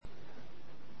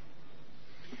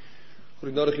Goed,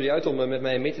 ik nodig jullie uit om met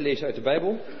mij mee te lezen uit de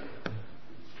Bijbel.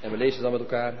 En we lezen dan met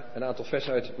elkaar een aantal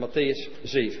versen uit Mattheüs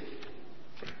 7.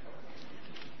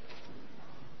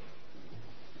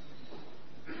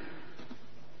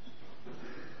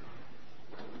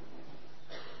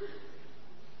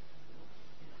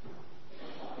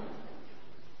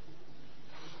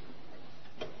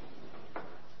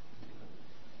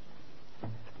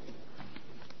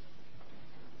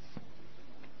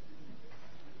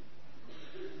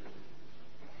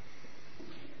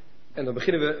 En dan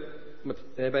beginnen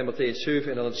we bij Mattheüs 7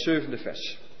 en dan het 7e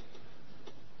vers.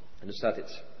 En er staat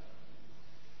dit.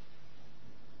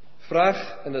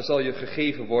 Vraag en er zal je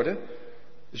gegeven worden.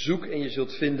 Zoek en je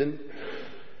zult vinden.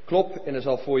 Klop en er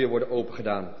zal voor je worden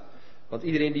opengedaan. Want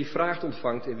iedereen die vraagt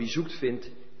ontvangt en wie zoekt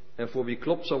vindt. En voor wie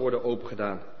klopt zal worden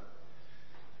opengedaan.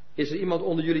 Is er iemand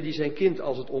onder jullie die zijn kind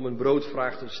als het om een brood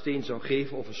vraagt een steen zou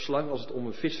geven of een slang als het om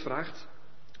een vis vraagt?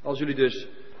 Als jullie dus,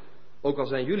 ook al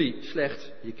zijn jullie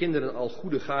slecht, je kinderen al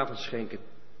goede gaven schenken,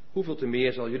 hoeveel te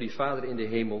meer zal jullie Vader in de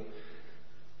hemel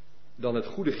dan het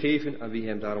goede geven aan wie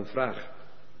hem daarom vraagt.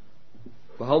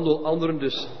 Behandel anderen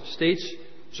dus steeds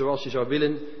zoals je zou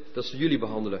willen dat ze jullie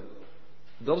behandelen.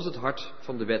 Dat is het hart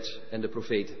van de wet en de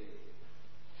profeten.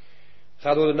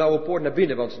 Ga door de nauwe poort naar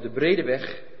binnen, want de brede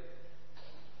weg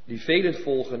die velen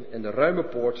volgen en de ruime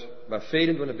poort waar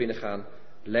velen door naar binnen gaan,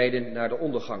 leiden naar de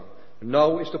ondergang.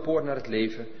 Nauw is de poort naar het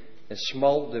leven en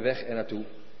smal de weg ernaartoe.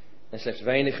 En slechts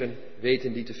weinigen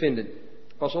weten die te vinden.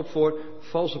 Pas op voor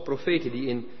valse profeten die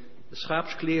in de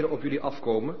schaapskleren op jullie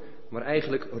afkomen, maar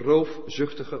eigenlijk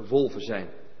roofzuchtige wolven zijn.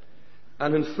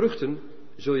 Aan hun vruchten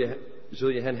zul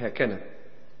je hen herkennen.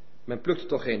 Men plukt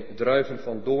toch geen druiven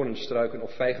van doornenstruiken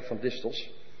of vijgen van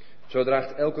distels. Zo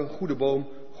draagt elke goede boom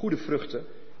goede vruchten,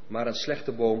 maar een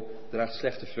slechte boom draagt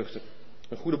slechte vruchten.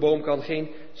 Een goede boom kan geen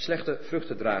slechte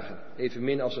vruchten dragen,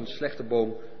 evenmin als een slechte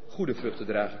boom goede vruchten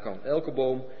dragen kan. Elke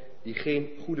boom die geen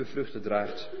goede vruchten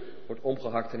draagt, wordt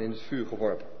omgehakt en in het vuur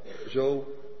geworpen.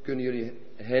 Zo kunnen jullie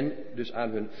hen dus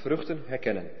aan hun vruchten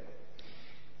herkennen.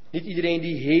 Niet iedereen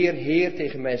die Heer, Heer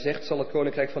tegen mij zegt, zal het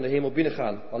koninkrijk van de hemel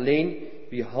binnengaan. Alleen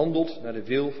wie handelt naar de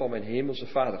wil van mijn hemelse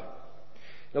Vader.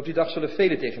 En op die dag zullen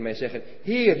velen tegen mij zeggen,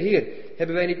 Heer, Heer,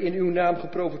 hebben wij niet in uw naam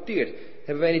geprofeteerd?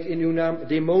 Hebben wij niet in uw naam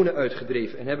demonen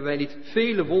uitgedreven? En hebben wij niet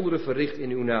vele wonderen verricht in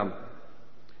uw naam?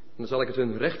 En dan zal ik het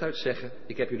hun rechtuit zeggen,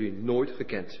 ik heb jullie nooit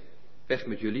gekend. Weg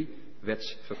met jullie,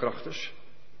 wetsverkrachters.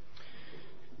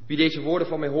 Wie deze woorden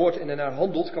van mij hoort en ernaar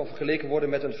handelt, kan vergeleken worden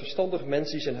met een verstandig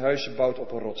mens die zijn huis bouwt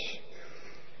op een rots.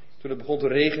 Toen het begon te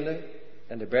regenen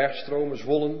en de bergstromen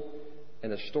zwollen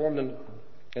en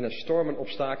er stormen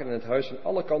opstaken en het huis van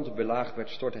alle kanten belaagd werd,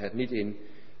 stortte het niet in,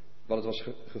 want het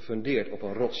was gefundeerd op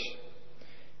een rots.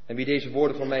 En wie deze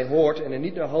woorden van mij hoort en er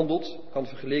niet naar handelt, kan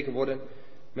vergeleken worden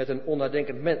met een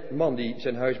onnadenkend man die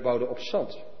zijn huis bouwde op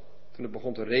zand. Toen het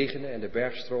begon te regenen en de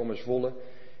bergstromen zwollen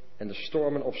en de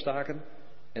stormen opstaken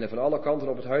en er van alle kanten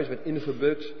op het huis werd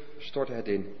ingebeukt, stortte het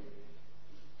in.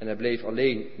 En er bleef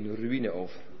alleen een ruïne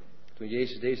over. Toen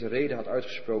Jezus deze reden had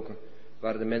uitgesproken,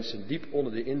 waren de mensen diep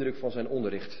onder de indruk van zijn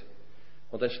onderricht.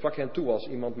 Want hij sprak hen toe als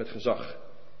iemand met gezag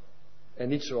en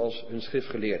niet zoals hun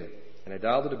schriftgeleerden. En hij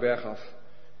daalde de berg af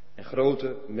en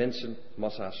grote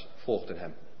mensenmassa's volgden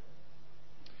hem.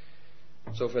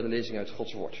 Zover de lezing uit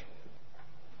Gods woord.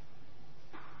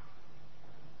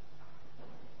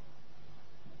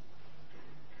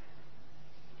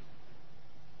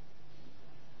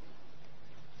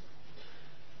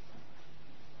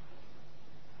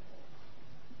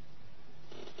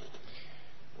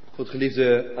 Goed,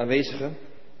 geliefde aanwezigen,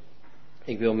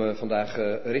 ik wil me vandaag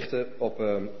richten op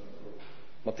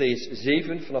Mattheüs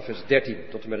 7 vanaf vers 13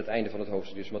 tot en met het einde van het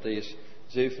hoofdstuk. Dus Mattheüs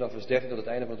 7 vanaf vers 13 tot het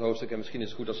einde van het hoofdstuk. En misschien is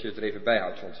het goed als je het er even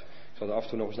bijhoudt, want ik zal er af en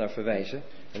toe nog eens naar verwijzen.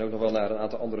 En ook nog wel naar een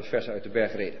aantal andere versen uit de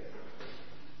bergreden.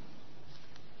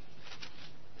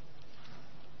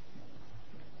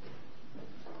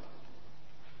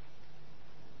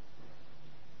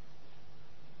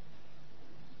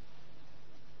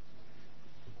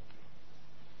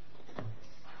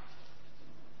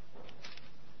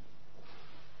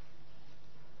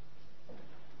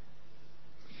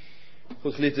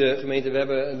 Goed, geliefde gemeente, we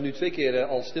hebben nu 2 keer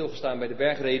al stilgestaan bij de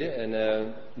bergreden.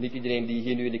 En niet iedereen die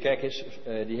hier nu in de kerk is,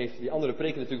 die heeft die andere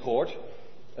preken natuurlijk gehoord.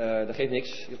 Dat geeft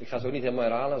niks. Ik ga ze ook niet helemaal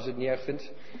herhalen als je het niet erg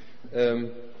vindt.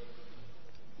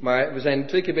 Maar we zijn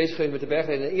 2 keer bezig geweest met de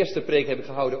bergreden. De eerste preek heb ik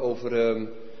gehouden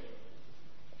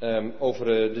over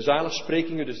de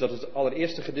zaligsprekingen. Dus dat is het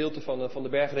allereerste gedeelte van de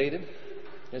bergreden.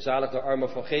 En zalig de armen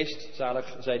van geest,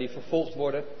 zalig zij die vervolgd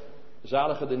worden.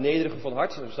 Zaligen de nederigen van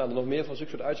hart. Er staan er nog meer van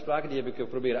zulke soort uitspraken. Die heb ik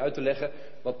proberen uit te leggen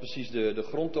wat precies de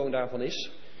grondtoon daarvan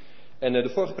is. En de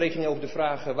vorige preek ging over de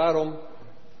vraag, waarom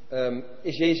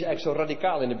is Jezus eigenlijk zo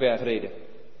radicaal in de bergreden?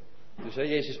 Dus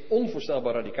Jezus is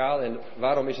onvoorstelbaar radicaal en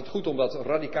waarom is het goed om dat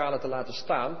radicale te laten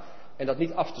staan en dat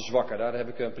niet af te zwakken? Daar heb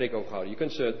ik een preek over gehouden. Je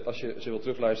kunt ze, als je ze wilt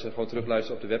terugluisteren, gewoon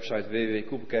terugluisteren op de website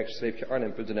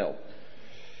www.koepelkerk-arnhem.nl.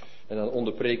 En dan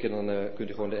onder preken, dan kunt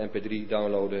u gewoon de mp3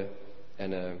 downloaden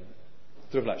en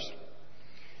terugluisteren.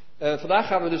 Vandaag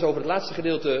gaan we dus over het laatste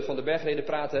gedeelte van de bergreden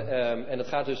praten. En dat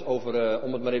gaat dus over,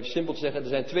 om het maar even simpel te zeggen, er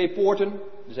zijn 2 poorten,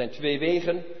 er zijn 2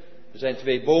 wegen, er zijn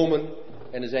 2 bomen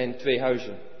en er zijn 2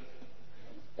 huizen.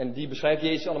 En die beschrijft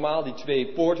Jezus allemaal, die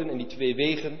 2 poorten en die 2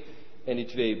 wegen en die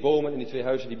 2 bomen en die 2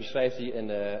 huizen, die beschrijft hij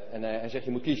en hij zegt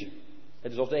je moet kiezen.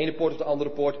 Het is of de ene poort of de andere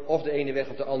poort, of de ene weg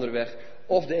of de andere weg,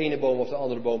 of de ene boom of de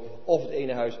andere boom, of het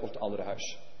ene huis of het andere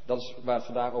huis. Dat is waar het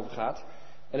vandaag over gaat.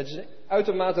 En het is een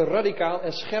uitermate radicaal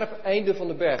en scherp einde van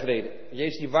de bergreden.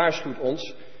 Jezus die waarschuwt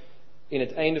ons in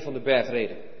het einde van de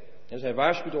bergreden. En hij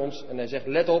waarschuwt ons en hij zegt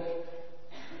let op,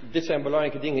 dit zijn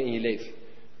belangrijke dingen in je leven.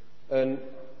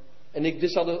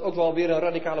 Dit zal dus ook wel weer een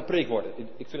radicale preek worden.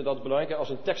 Ik vind het altijd belangrijk, als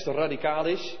een tekst radicaal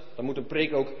is, dan moet een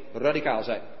preek ook radicaal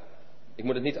zijn. Ik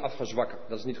moet het niet af gaan zwakken,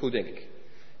 dat is niet goed denk ik.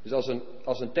 Dus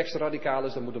als een tekst radicaal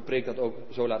is, dan moet een preek dat ook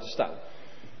zo laten staan.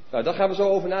 Nou, daar gaan we zo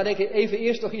over nadenken. Even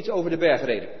eerst nog iets over de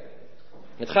bergreden.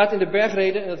 Het gaat in de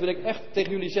bergreden, en dat wil ik echt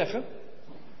tegen jullie zeggen.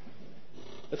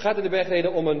 Het gaat in de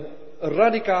bergreden om een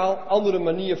radicaal andere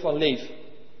manier van leven.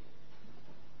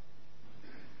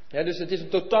 Ja, dus het is een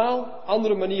totaal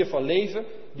andere manier van leven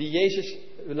die Jezus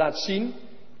laat zien.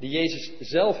 Die Jezus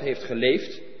zelf heeft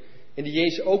geleefd. En die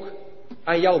Jezus ook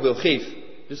aan jou wil geven.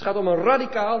 Dus het gaat om een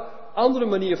radicaal andere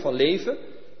manier van leven.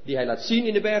 Die hij laat zien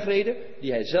in de bergreden.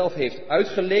 Die hij zelf heeft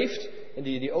uitgeleefd. En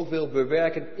die hij ook wil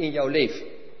bewerken in jouw leven.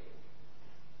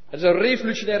 Het is een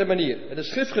revolutionaire manier. En de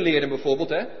schriftgeleerden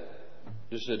bijvoorbeeld.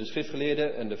 Dus de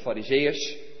schriftgeleerden en de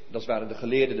farizeeërs. Dat waren de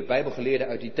geleerden, de bijbelgeleerden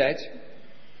uit die tijd.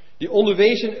 Die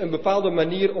onderwezen een bepaalde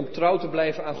manier om trouw te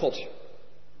blijven aan God.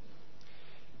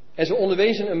 En ze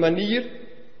onderwezen een manier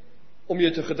om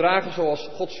je te gedragen zoals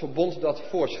Gods verbond dat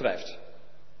voorschrijft.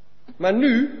 Maar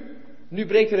nu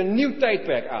breekt er een nieuw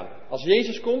tijdperk aan. Als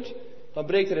Jezus komt, dan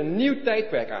breekt er een nieuw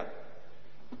tijdperk aan.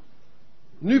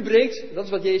 Nu breekt, dat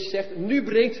is wat Jezus zegt, nu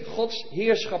breekt Gods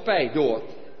heerschappij door.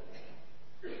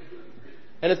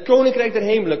 En het koninkrijk der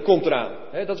hemelen komt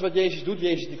eraan. Dat is wat Jezus doet.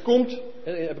 Jezus die komt,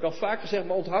 dat heb ik al vaak gezegd,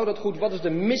 maar onthoud dat goed. Wat is de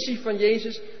missie van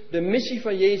Jezus? De missie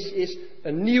van Jezus is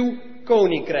een nieuw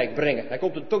koninkrijk brengen. Hij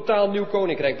komt een totaal nieuw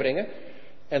koninkrijk brengen.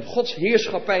 En Gods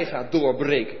heerschappij gaat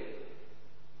doorbreken.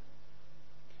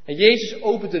 En Jezus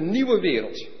opent een nieuwe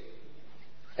wereld.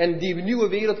 En die nieuwe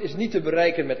wereld is niet te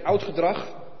bereiken met oud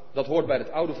gedrag. Dat hoort bij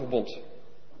het oude verbond.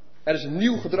 Er is een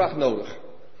nieuw gedrag nodig.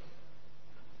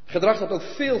 Gedrag dat ook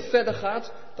veel verder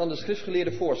gaat dan de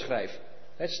schriftgeleerden voorschrijven.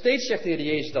 Steeds zegt de Heer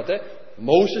Jezus dat.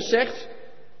 Mozes zegt,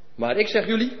 maar ik zeg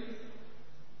jullie.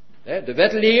 De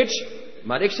wet leert,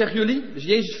 maar ik zeg jullie. Dus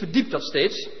Jezus verdiept dat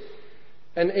steeds.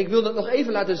 En ik wil dat nog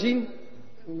even laten zien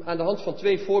aan de hand van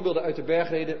 2 voorbeelden uit de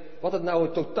bergreden. Wat het nou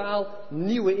een totaal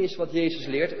nieuwe is wat Jezus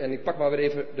leert. En ik pak maar weer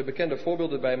even de bekende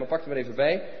voorbeelden erbij, maar pak er maar even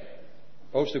bij.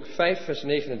 Hoofdstuk 5 vers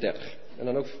 39. En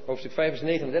dan ook hoofdstuk 5 vers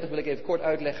 39 wil ik even kort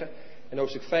uitleggen. En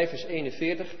hoofdstuk 5 vers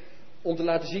 41. Om te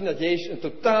laten zien dat Jezus een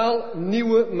totaal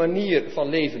nieuwe manier van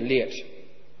leven leert.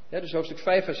 Dus hoofdstuk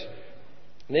 5 vers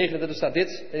 39 staat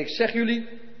dit. En ik zeg jullie,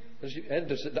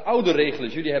 dus de oude regel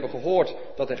is, jullie hebben gehoord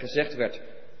dat er gezegd werd,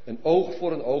 een oog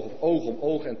voor een oog, of oog om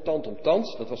oog en tand om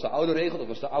tand. Dat was de oude regel, dat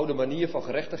was de oude manier van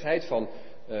gerechtigheid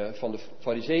van de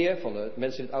farizeeën, van de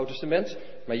mensen in het Oude Testament.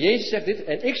 Maar Jezus zegt dit,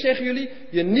 en ik zeg jullie,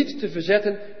 je niet te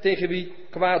verzetten tegen wie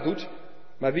kwaad doet,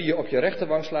 maar wie je op je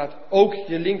rechterwang slaat, ook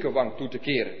je linkerwang toe te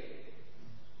keren.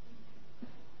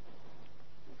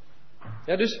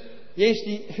 Ja, dus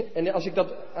Jezus en als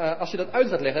je dat uit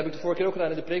gaat leggen, heb ik de vorige keer ook gedaan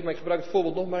in de preek, maar ik gebruik het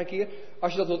voorbeeld nog maar een keer.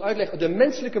 Als je dat wilt uitleggen, de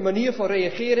menselijke manier van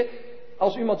reageren,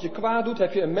 als iemand je kwaad doet,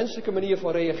 heb je een menselijke manier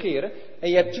van reageren. En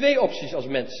je hebt 2 opties als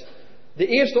mens. De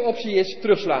eerste optie is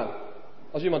terugslaan.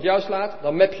 Als iemand jou slaat,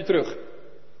 dan map je terug.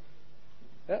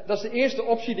 Dat is de eerste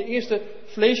optie, de eerste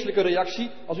vleeselijke reactie.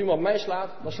 Als iemand mij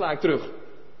slaat, dan sla ik terug.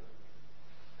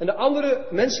 En de andere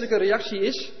menselijke reactie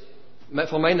is,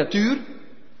 van mijn natuur,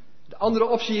 de andere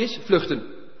optie is vluchten.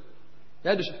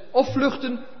 Dus of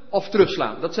vluchten of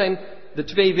terugslaan. Dat zijn de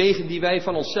 2 wegen die wij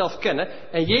van onszelf kennen.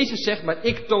 En Jezus zegt, maar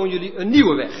ik toon jullie een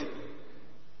nieuwe weg.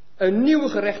 Een nieuwe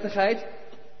gerechtigheid,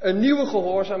 een nieuwe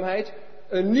gehoorzaamheid,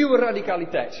 een nieuwe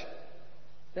radicaliteit.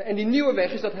 En die nieuwe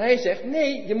weg is dat hij zegt,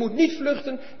 nee, je moet niet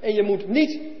vluchten en je moet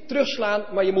niet terugslaan,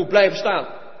 maar je moet blijven staan.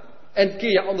 En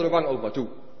keer je andere wang ook maar toe.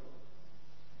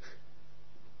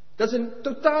 Dat is een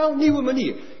totaal nieuwe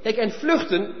manier. Kijk, en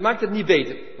vluchten maakt het niet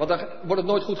beter, want dan wordt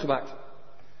het nooit goed gemaakt.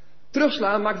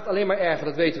 Terugslaan maakt het alleen maar erger,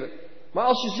 dat weten we. Maar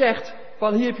als je zegt,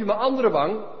 van hier heb je mijn andere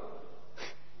wang,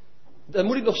 dan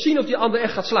moet ik nog zien of die ander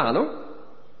echt gaat slaan, hoor.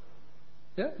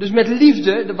 Ja? Dus met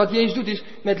liefde, wat Jezus doet is,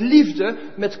 met liefde,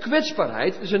 met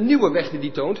kwetsbaarheid, dat is een nieuwe weg die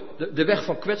hij toont, de weg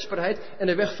van kwetsbaarheid en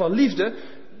de weg van liefde,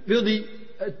 wil hij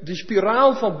de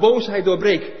spiraal van boosheid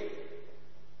doorbreken.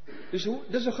 Dus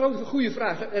dat is een goede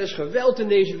vraag. Hè? Er is geweld in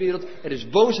deze wereld, er is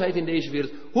boosheid in deze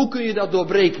wereld. Hoe kun je dat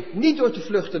doorbreken? Niet door te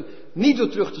vluchten, niet door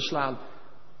terug te slaan.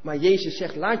 Maar Jezus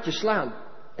zegt, laat je slaan.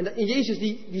 En Jezus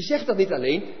die zegt dat niet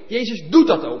alleen, Jezus doet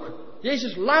dat ook.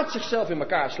 Jezus laat zichzelf in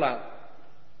elkaar slaan.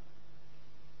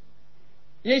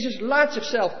 Jezus laat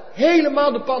zichzelf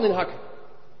helemaal de pan in hakken.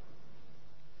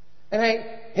 En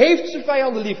hij heeft zijn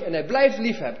vijanden lief en hij blijft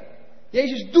lief hebben.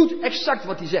 Jezus doet exact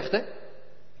wat hij zegt, hè.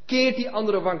 Keert die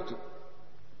andere wang toe.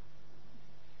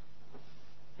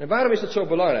 En waarom is dat zo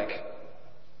belangrijk?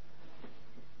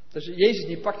 Dus Jezus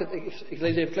die pakt het, ik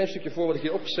lees even een klein stukje voor wat ik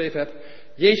hier opgeschreven heb.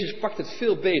 Jezus pakt het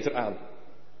veel beter aan.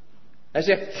 Hij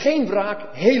zegt geen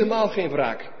wraak, helemaal geen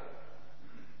wraak.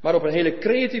 Maar op een hele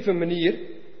creatieve manier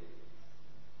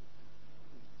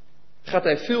gaat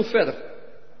hij veel verder.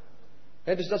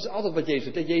 Dus dat is altijd wat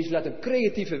Jezus doet. Jezus laat een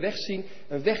creatieve weg zien,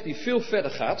 een weg die veel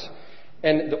verder gaat.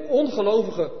 En de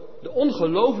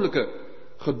ongelooflijke,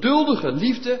 geduldige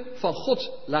liefde van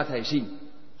God laat hij zien.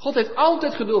 God heeft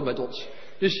altijd geduld met ons.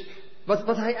 Dus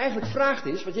wat hij eigenlijk vraagt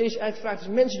is, wat Jezus eigenlijk vraagt is,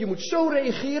 mensen, je moet zo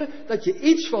reageren dat je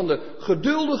iets van de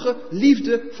geduldige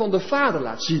liefde van de Vader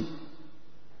laat zien.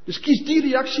 Dus kies die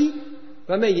reactie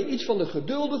waarmee je iets van de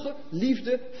geduldige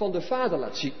liefde van de Vader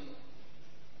laat zien.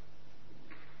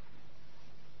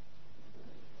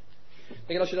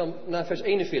 En als je dan naar vers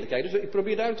 41 kijkt, dus ik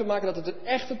probeer duidelijk te maken dat het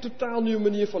echt een totaal nieuwe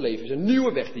manier van leven is. Een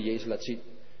nieuwe weg die Jezus laat zien.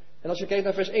 En als je kijkt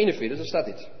naar vers 41, dan staat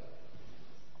dit.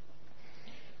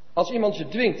 Als iemand je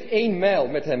dwingt 1 mijl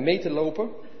met hem mee te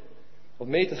lopen, of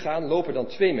mee te gaan, loop er dan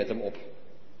 2 met hem op.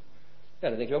 Ja,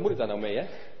 dan denk je, wat moet ik daar nou mee, hè?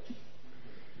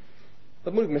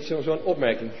 Wat moet ik met zo'n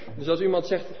opmerking? Dus als iemand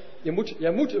zegt,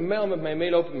 jij moet 1 mijl met mij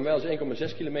meelopen, een mijl is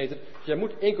 1,6 kilometer. Dus jij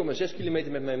moet 1,6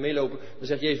 kilometer met mij meelopen. Dan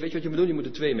zegt Jezus, weet je wat je moet doen? Je moet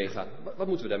er 2 meegaan. Wat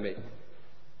moeten we daarmee?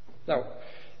 Nou,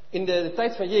 in de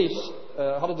tijd van Jezus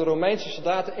hadden de Romeinse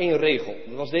soldaten 1 regel.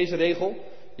 Dat was deze regel.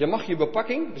 Je mag je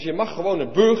bepakking, dus je mag gewoon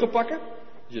een burger pakken.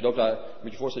 Dus je loopt daar,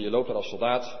 moet je voorstellen, je loopt daar als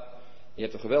soldaat. Je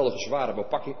hebt een geweldige zware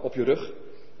bepakking op je rug.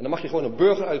 En dan mag je gewoon een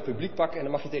burger uit het publiek pakken en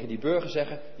dan mag je tegen die burger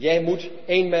zeggen, jij moet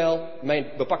 1 mijl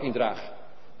mijn bepakking dragen.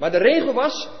 Maar de regel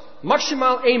was,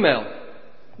 maximaal 1 mijl.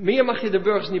 Meer mag je de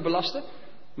burgers niet belasten.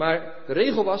 Maar de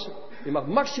regel was, je mag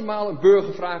maximaal een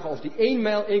burger vragen of die 1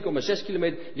 mijl, 1,6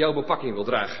 kilometer, jouw bepakking wil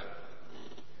dragen.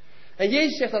 En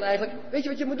Jezus zegt dan eigenlijk, weet je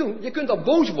wat je moet doen? Je kunt dan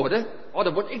boos worden. Oh,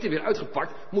 dan word ik er weer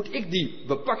uitgepakt. Moet ik die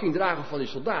bepakking dragen van die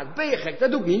soldaat? Ben je gek?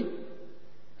 Dat doe ik niet.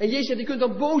 En Jezus zegt, je kunt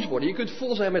dan boos worden. Je kunt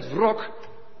vol zijn met wrok.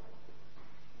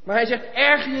 Maar hij zegt,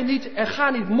 erger je niet en ga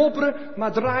niet mopperen,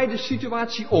 maar draai de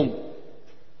situatie om.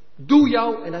 Doe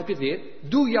jou, en dan heb je het weer,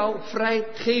 doe jouw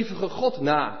vrijgevige God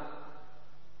na.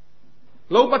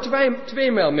 Loop maar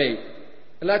 2 mijl mee.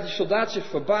 En laat die soldaat zich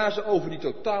verbazen over die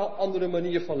totaal andere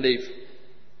manier van leven.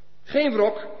 Geen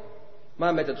wrok,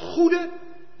 maar met het goede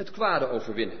het kwade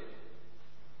overwinnen.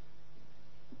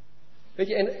 Weet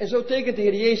je, en zo tekent de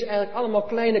Heer Jezus eigenlijk allemaal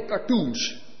kleine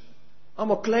cartoons.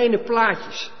 Allemaal kleine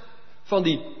plaatjes. Van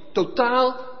die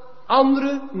totaal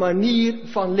andere manier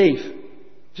van leven.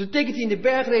 Zo tekent hij in de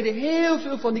bergreden heel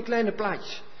veel van die kleine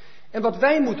plaatjes. En wat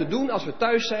wij moeten doen als we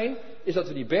thuis zijn, is dat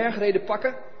we die bergreden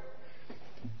pakken.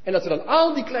 En dat we dan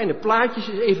al die kleine plaatjes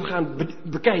eens even gaan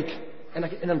bekijken.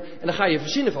 En dan ga je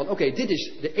verzinnen van, oké, dit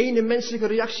is de ene menselijke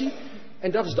reactie.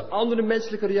 En dat is de andere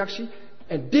menselijke reactie.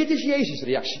 En dit is Jezus'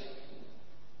 reactie.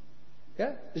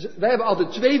 Ja? Dus wij hebben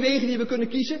altijd 2 wegen die we kunnen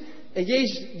kiezen. En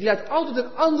Jezus die laat altijd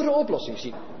een andere oplossing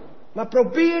zien. Maar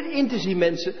probeer in te zien,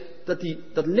 mensen,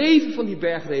 dat leven van die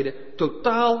bergreden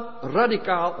totaal,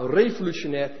 radicaal,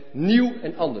 revolutionair, nieuw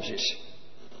en anders is.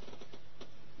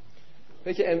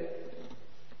 Weet je,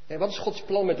 en wat is Gods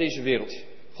plan met deze wereld?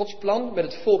 Gods plan met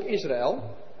het volk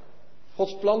Israël.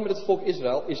 Gods plan met het volk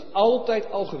Israël is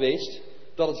altijd al geweest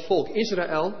dat het volk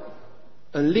Israël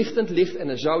een lichtend licht en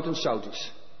een zoutend zout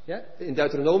is. Ja? In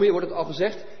Deuteronomium wordt het al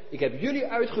gezegd, ik heb jullie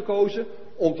uitgekozen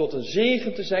om tot een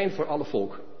zegen te zijn voor alle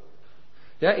volken.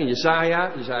 Ja, in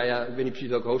Jesaja, ik weet niet precies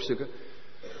welke hoofdstukken,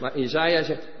 maar in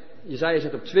Jesaja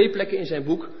zegt op 2 plekken in zijn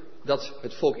boek dat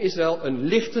het volk Israël een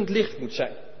lichtend licht moet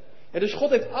zijn. En dus God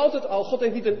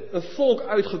heeft niet een volk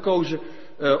uitgekozen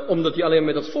omdat hij alleen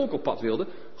met dat volk op pad wilde.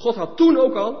 God had toen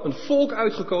ook al een volk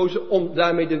uitgekozen om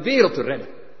daarmee de wereld te redden.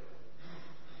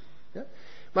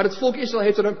 Maar het volk Israël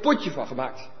heeft er een potje van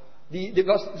gemaakt.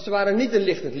 Ze waren niet een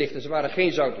lichtend licht en ze waren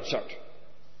geen zoutend zout.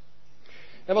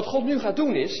 En wat God nu gaat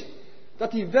doen is,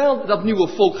 dat hij wel dat nieuwe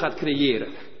volk gaat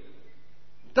creëren.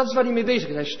 Dat is waar hij mee bezig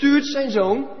is. Hij stuurt zijn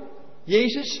zoon,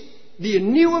 Jezus, die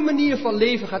een nieuwe manier van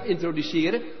leven gaat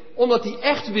introduceren, omdat hij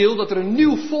echt wil dat er een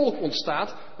nieuw volk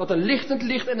ontstaat, wat een lichtend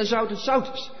licht en een zoutend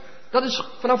zout is. Dat is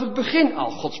vanaf het begin al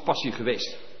Gods passie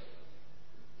geweest.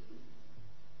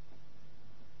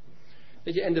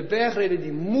 Weet je, en de bergrede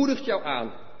die moedigt jou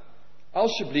aan.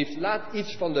 Alsjeblieft, laat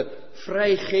iets van de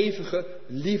vrijgevige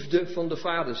liefde van de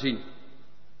Vader zien.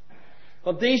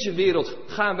 Want deze wereld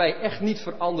gaan wij echt niet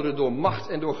veranderen door macht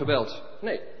en door geweld.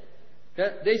 Nee.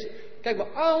 Ja, kijk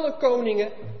maar, alle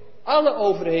koningen, alle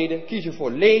overheden kiezen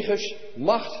voor legers,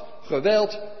 macht,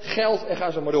 geweld, geld en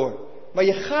ga zo maar door. Maar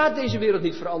je gaat deze wereld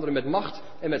niet veranderen met macht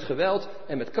en met geweld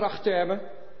en met krachttermen.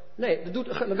 Nee,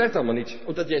 dat werkt allemaal niet.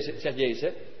 Omdat zegt Jezus,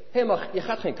 hè? Helemaal, je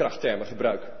gaat geen krachttermen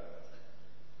gebruiken.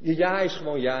 Je ja is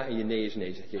gewoon ja en je nee is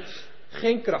nee, zegt Jezus.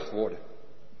 Geen krachtwoorden.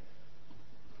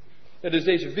 Ja, dus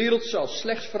deze wereld zal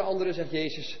slechts veranderen, zegt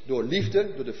Jezus, door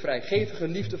liefde, door de vrijgevige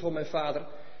liefde van mijn Vader.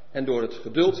 En door het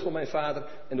geduld van mijn Vader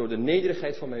en door de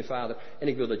nederigheid van mijn Vader. En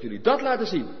ik wil dat jullie dat laten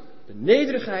zien. De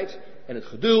nederigheid en het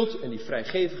geduld en die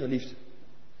vrijgevige liefde.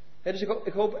 Ja, dus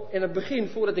ik hoop in het begin,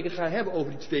 voordat ik het ga hebben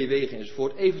over die twee wegen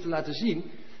enzovoort, even te laten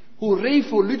zien hoe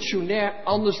revolutionair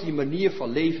anders die manier van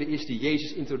leven is die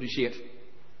Jezus introduceert.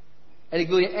 En ik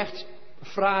wil je echt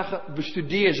vragen,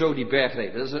 bestudeer zo die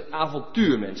bergreden. Dat is een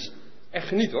avontuur, mensen. Echt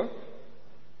geniet hoor.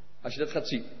 Als je dat gaat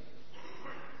zien.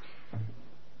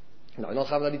 Nou, en dan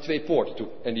gaan we naar die twee poorten toe.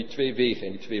 En die twee wegen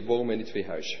en die twee bomen en die twee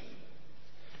huizen.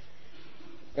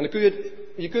 En dan kun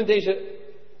je kunt deze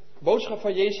boodschap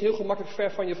van Jezus heel gemakkelijk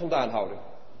ver van je vandaan houden.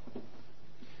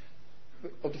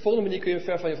 Op de volgende manier kun je hem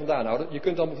ver van je vandaan houden. Je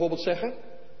kunt dan bijvoorbeeld zeggen,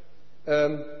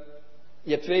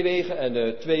 je hebt twee wegen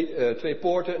en twee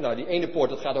poorten. Nou, die ene poort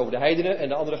dat gaat over de heidenen en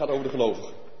de andere gaat over de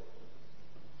gelovigen.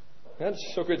 Ja,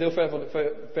 dus zo kun je het heel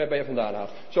ver bij je vandaan halen.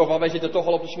 Zo van, wij zitten toch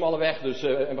al op de smalle weg, dus,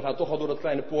 en we gaan toch al door dat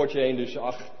kleine poortje heen, dus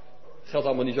geldt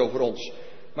allemaal niet zo voor ons.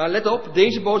 Maar let op,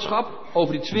 deze boodschap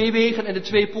over die twee wegen en de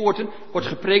twee poorten wordt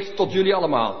gepreekt tot jullie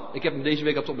allemaal. Ik heb hem deze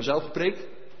week al tot mezelf gepreekt.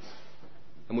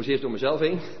 Dan moest eerst door mezelf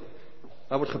heen.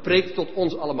 Maar wordt gepreekt tot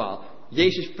ons allemaal.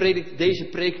 Jezus predikt deze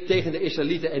preek tegen de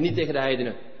Israëlieten en niet tegen de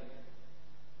heidenen.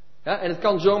 Ja, en het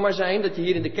kan zomaar zijn dat je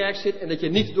hier in de kerk zit en dat je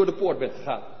niet door de poort bent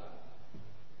gegaan.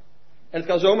 En het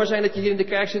kan zomaar zijn dat je hier in de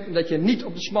kerk zit en dat je niet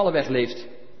op de smalle weg leeft.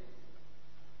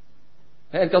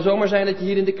 En het kan zomaar zijn dat je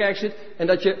hier in de kerk zit en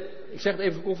dat je, ik zeg het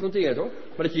even confronterend hoor,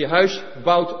 maar dat je je huis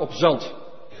bouwt op zand.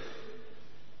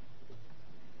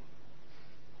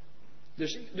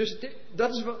 Dus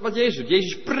dat is wat Jezus doet.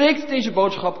 Jezus preekt deze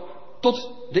boodschap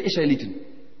tot de Israëlieten.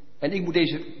 En ik moet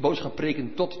deze boodschap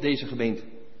preken tot deze gemeente.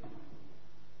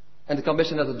 En het kan best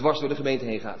zijn dat het dwars door de gemeente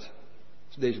heen gaat.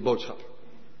 Deze boodschap.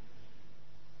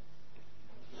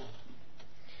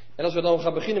 En als we dan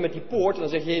gaan beginnen met die poort, dan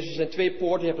zegt Jezus, er zijn twee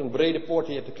poorten. Je hebt een brede poort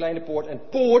en je hebt een kleine poort. En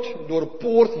poort, door een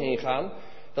poort heen gaan,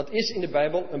 dat is in de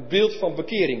Bijbel een beeld van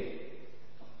bekering.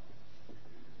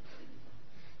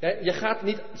 Ja, je gaat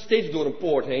niet steeds door een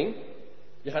poort heen.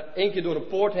 Je gaat 1 keer door een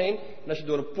poort heen. En als je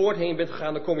door een poort heen bent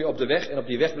gegaan, dan kom je op de weg. En op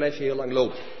die weg blijf je heel lang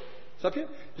lopen. Snap je?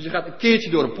 Dus je gaat een keertje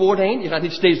door een poort heen. Je gaat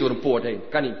niet steeds door een poort heen.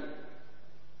 Kan niet.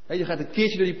 Je gaat een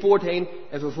keertje door die poort heen.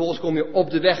 En vervolgens kom je op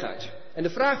de weg uit. En de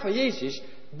vraag van Jezus is,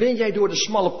 ben jij door de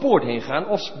smalle poort heen gaan?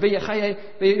 Of ben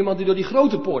je iemand die door die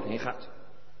grote poort heen gaat?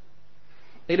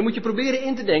 Nee, dan moet je proberen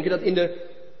in te denken dat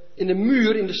in de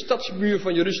muur, in de stadsmuur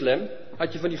van Jeruzalem,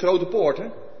 had je van die grote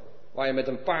poorten. Waar je met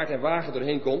een paard en wagen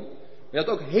doorheen kon. Maar je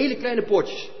had ook hele kleine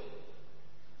poortjes.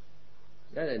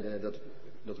 Ja, en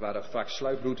dat waren vaak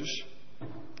sluiproutes.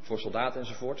 Voor soldaten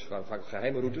enzovoort. Dat waren vaak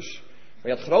geheime routes.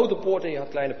 Maar je had grote poorten en je had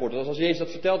kleine poorten. Dus als Jezus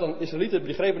dat vertelt, dan Israëlieten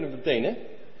begrepen het meteen. Hè?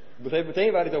 Begrepen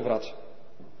meteen waar hij het over had.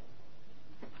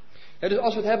 Ja, dus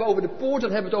als we het hebben over de poort,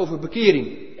 dan hebben we het over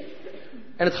bekering.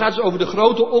 En het gaat dus over de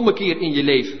grote ommekeer in je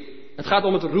leven. Het gaat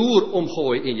om het roer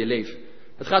omgooien in je leven.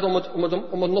 Het gaat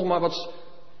om het nog maar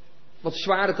wat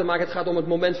zwaarder te maken. Het gaat om het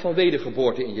moment van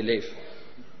wedergeboorte in je leven.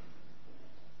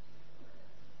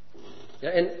 Ja,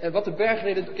 en wat de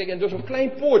bergreden... Kijk, en door zo'n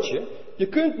klein poortje... Je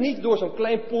kunt niet door zo'n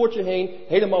klein poortje heen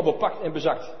helemaal bepakt en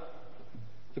bezakt.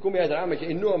 Dan kom jij eraan met je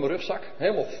enorme rugzak.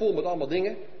 Helemaal vol met allemaal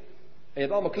dingen. En je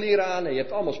hebt allemaal kleren aan en je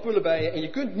hebt allemaal spullen bij je. En je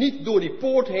kunt niet door die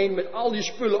poort heen met al die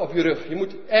spullen op je rug. Je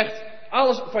moet echt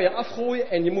alles van je afgooien.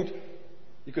 En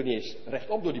je kunt niet eens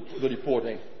rechtop door die poort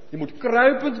heen. Je moet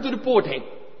kruipend door de poort heen.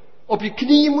 Op je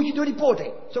knieën moet je door die poort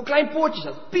heen. Zo'n klein poortje is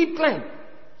dat, piepklein.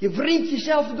 Je wringt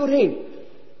jezelf er doorheen.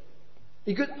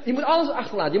 Je moet alles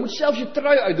achterlaten. Je moet zelfs je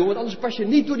trui uitdoen, want anders pas je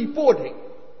niet door die poort heen.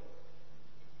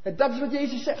 En dat is wat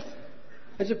Jezus zegt.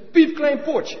 Het is een piepklein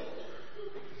poortje.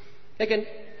 Kijk, en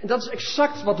dat is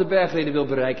exact wat de bergreden wil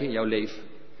bereiken in jouw leven.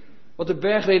 Wat de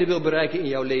bergreden wil bereiken in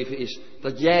jouw leven is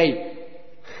dat jij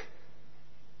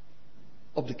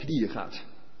op de knieën gaat.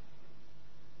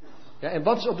 Ja, en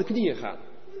wat is op de knieën gaan?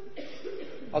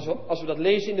 Als we dat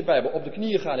lezen in de Bijbel, op de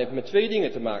knieën gaan heeft met twee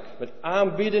dingen te maken. Met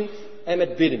aanbidden en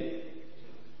met bidden.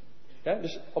 Ja,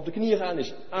 dus op de knieën gaan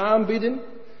is aanbidden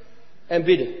en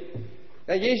bidden.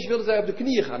 Ja, Jezus wil dat wij op de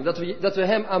knieën gaan. Dat we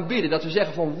hem aanbidden. Dat we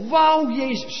zeggen van wauw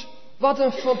Jezus. Wat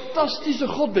een fantastische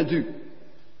God bent u.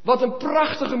 Wat een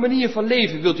prachtige manier van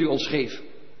leven wilt u ons geven.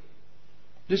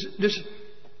 Dus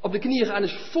op de knieën gaan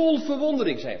is vol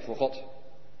verwondering zijn voor God.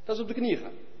 Dat is op de knieën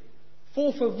gaan.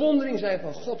 Vol verwondering zijn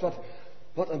van God.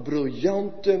 Wat een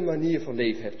briljante manier van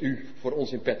leven hebt u voor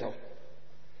ons in petto.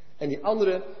 En die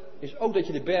andere is ook dat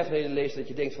je de bergreden leest dat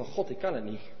je denkt van God, ik kan het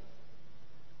niet.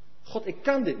 God, ik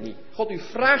kan dit niet. God, u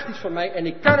vraagt iets van mij en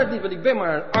ik kan het niet, want ik ben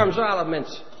maar een armzalig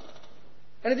mens.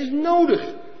 En het is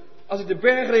nodig, als ik de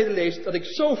bergreden lees, dat ik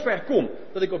zo ver kom,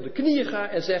 dat ik op de knieën ga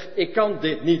en zeg, ik kan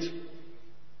dit niet.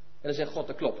 En dan zegt God,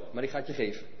 dat klopt, maar ik ga het je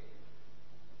geven.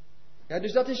 Ja,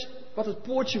 dus dat is wat het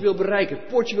poortje wil bereiken. Het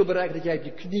poortje wil bereiken dat jij op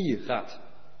je knieën gaat.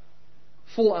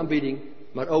 Vol aanbidding,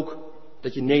 maar ook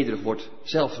dat je nederig wordt,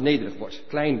 zelf nederig wordt,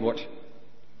 klein wordt.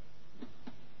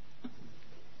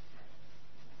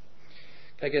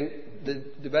 Kijk, en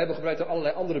de Bijbel gebruikt er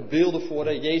allerlei andere beelden voor.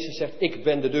 Hè. Jezus zegt, ik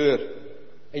ben de deur.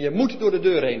 En je moet door de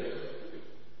deur heen.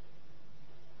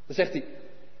 Dan zegt hij,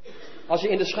 als je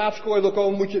in de schaapskooi wil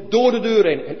komen, moet je door de deur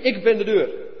heen. En ik ben de deur.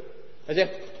 Hij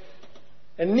zegt,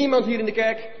 en niemand hier in de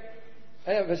kerk,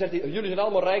 hè, zegt hij, jullie zijn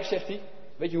allemaal rijk, zegt hij.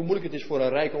 Weet je hoe moeilijk het is voor een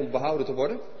rijke om behouden te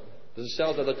worden? Dat is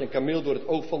hetzelfde dat je een kameel door het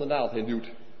oog van de naald heen duwt.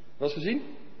 Wel eens gezien?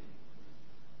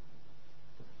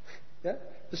 Ja?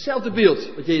 Hetzelfde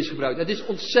beeld wat Jezus gebruikt. Het is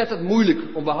ontzettend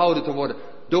moeilijk om behouden te worden.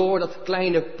 Door dat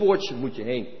kleine poortje moet je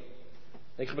heen.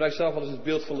 Ik gebruik zelf wel eens het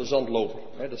beeld van de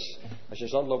zandloper. Dus als je een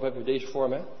zandloper hebt, heb je deze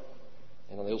vorm. Hè?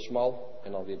 En dan heel smal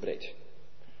en dan weer breed.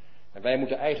 En wij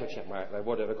moeten eigenlijk, zeg maar,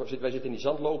 wij zitten in die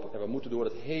zandloper en we moeten door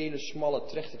het hele smalle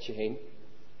trechtertje heen.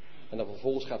 En dan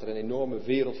vervolgens gaat er een enorme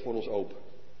wereld voor ons open.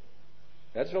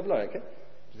 Ja, dat is wel belangrijk, hè?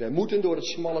 Dus wij moeten door het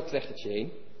smalle trechtertje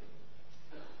heen.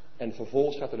 En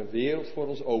vervolgens gaat er een wereld voor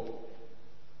ons open.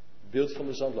 Beeld van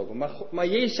de zandloper. Maar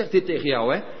Jezus zegt dit tegen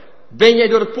jou, hè? Ben jij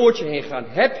door het poortje heen gegaan?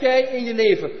 Heb jij in je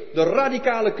leven de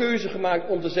radicale keuze gemaakt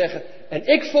om te zeggen, en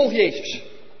ik volg Jezus?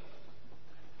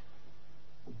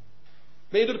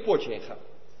 Ben je door het poortje heen gegaan?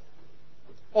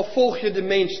 Of volg je de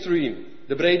mainstream,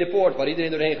 de brede poort waar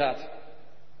iedereen doorheen gaat?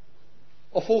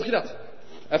 Of volg je dat?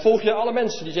 En volg je alle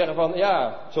mensen die zeggen van,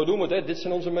 ja, zo doen we het, hè? Dit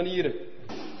zijn onze manieren.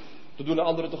 Dat doen de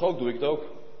anderen toch ook, doe ik het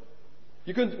ook.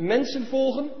 Je kunt mensen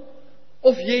volgen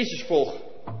of Jezus volgen.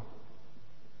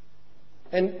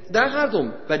 En daar gaat het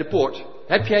om, bij de poort.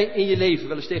 Heb jij in je leven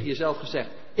wel eens tegen jezelf gezegd,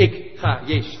 ik ga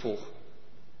Jezus volgen?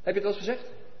 Heb je het wel eens gezegd?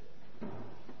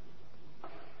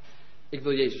 Ik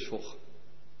wil Jezus volgen.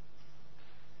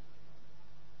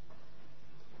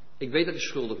 Ik weet dat ik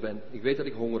schuldig ben. Ik weet dat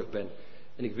ik hongerig ben.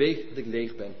 En ik weet dat ik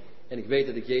leeg ben. En ik weet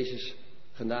dat ik Jezus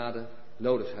genade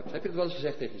nodig heb. Heb je het wel eens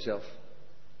gezegd tegen jezelf?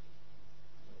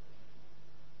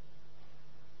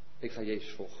 Ik ga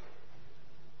Jezus volgen.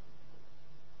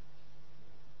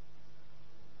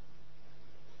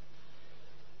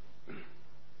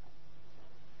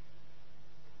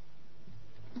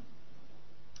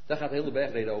 Daar gaat heel de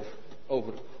bergreden over.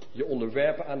 Over je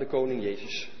onderwerpen aan de koning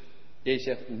Jezus. Jezus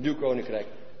zegt, een nieuw koninkrijk.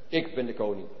 Ik ben de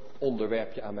koning.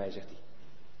 Onderwerp je aan mij, zegt hij.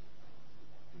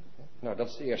 Nou, dat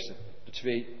is het eerste. De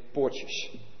twee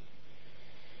poortjes.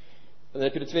 Dan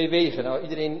heb je de twee wegen. Nou,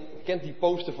 iedereen kent die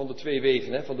poster van de twee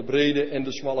wegen. Hè? Van de brede en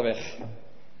de smalle weg.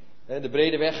 De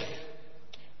brede weg.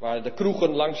 Waar de kroegen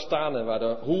langs staan en waar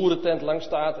de hoerentent langs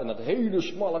staat. En dat hele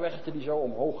smalle weggetje die zo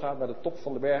omhoog gaat naar de top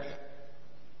van de berg.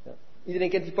 Ja. Iedereen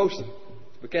kent die poster.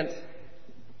 Bekend.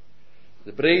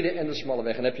 De brede en de smalle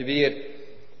weg. En dan heb je weer.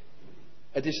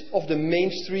 Het is of de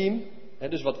mainstream.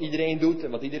 Dus wat iedereen doet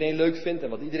en wat iedereen leuk vindt. En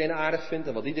wat iedereen aardig vindt.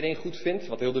 En wat iedereen goed vindt.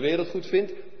 Wat heel de wereld goed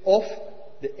vindt. Of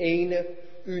de ene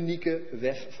unieke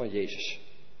weg van Jezus.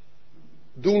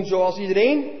 Doen zoals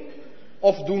iedereen.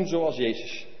 Of doen zoals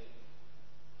Jezus.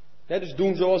 Dus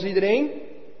doen zoals iedereen.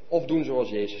 Of doen zoals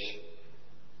Jezus.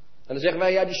 En dan zeggen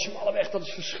wij, ja, die smalle weg, dat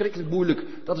is verschrikkelijk moeilijk.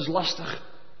 Dat is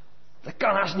lastig. Dat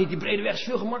kan haast niet. Die brede weg is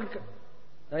veel gemakkelijker.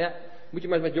 Nou ja, moet je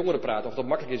maar eens met jongeren praten of dat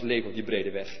makkelijk is leven op die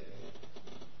brede weg.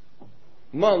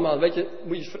 Man, weet je,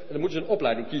 dan moeten ze een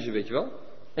opleiding kiezen, weet je wel.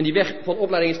 En die weg van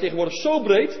opleiding is tegenwoordig zo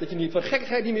breed dat je niet van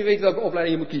gekkigheid niet meer weet welke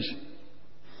opleiding je moet kiezen.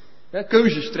 Ja,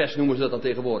 keuzestress noemen ze dat dan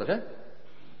tegenwoordig. Hè?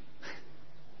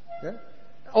 Ja?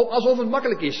 Alsof het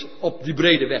makkelijk is op die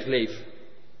brede weg leven.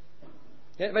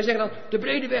 Ja, wij zeggen dan, de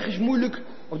brede weg is moeilijk,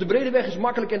 of de brede weg is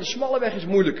makkelijk en de smalle weg is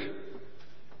moeilijk.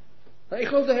 Nou, ik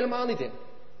geloof daar helemaal niet in.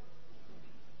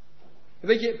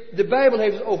 Weet je, de Bijbel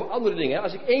heeft het over andere dingen. Hè?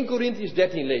 Als ik 1 Korintiërs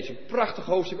 13 lees, een prachtig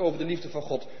hoofdstuk over de liefde van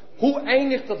God. Hoe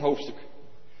eindigt dat hoofdstuk?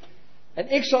 En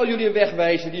ik zal jullie een weg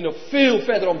wijzen die nog veel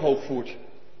verder omhoog voert.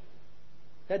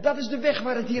 Ja, dat is de weg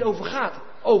waar het hier over gaat.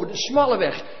 Over de smalle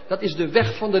weg. Dat is de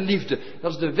weg van de liefde.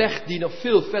 Dat is de weg die nog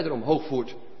veel verder omhoog voert.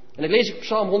 En dan lees ik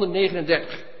Psalm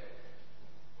 139.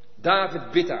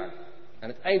 David bidt daar. Aan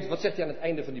het eind, wat zegt hij aan het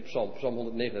einde van die psalm? Psalm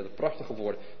 139, prachtige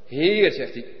woorden. Heer,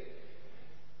 zegt hij.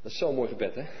 Dat is zo'n mooi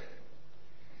gebed, hè?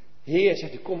 Heer,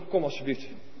 zegt hij, kom alsjeblieft.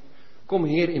 Kom,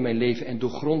 Heer, in mijn leven en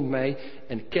doorgrond mij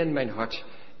en ken mijn hart.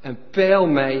 En peil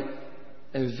mij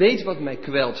en weet wat mij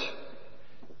kwelt.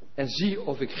 En zie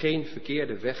of ik geen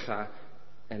verkeerde weg ga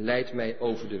en leid mij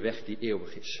over de weg die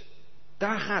eeuwig is.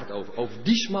 Daar gaat het over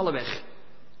die smalle weg.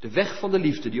 De weg van de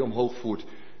liefde die omhoog voert.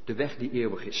 De weg die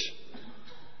eeuwig is.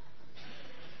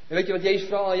 En weet je wat Jezus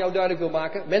vooral aan jou duidelijk wil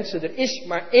maken? Mensen, er is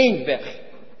maar één weg.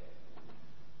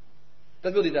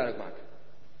 Dat wil hij duidelijk maken.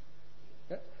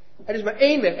 Ja? Er is maar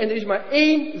één weg en er is maar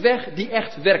één weg die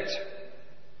echt werkt.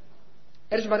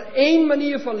 Er is maar één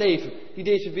manier van leven die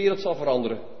deze wereld zal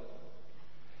veranderen.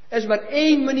 Er is maar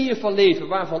één manier van leven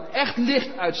waarvan echt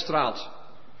licht uitstraalt.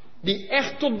 Die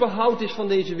echt tot behoud is van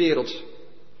deze wereld.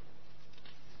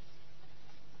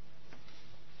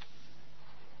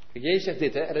 Jezus zegt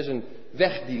dit, hè? Er is een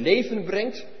weg die leven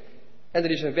brengt en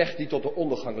er is een weg die tot de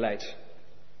ondergang leidt.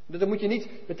 Dan moet je niet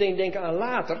meteen denken aan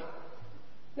later.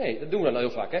 Nee, dat doen we dan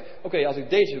heel vaak. Hè? Oké, als ik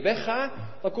deze weg ga,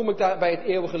 dan kom ik daar bij het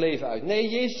eeuwige leven uit. Nee,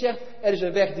 Jezus zegt, er is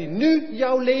een weg die nu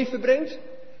jouw leven brengt.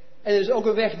 En er is ook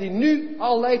een weg die nu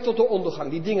al leidt tot de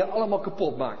ondergang. Die dingen allemaal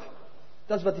kapot maakt.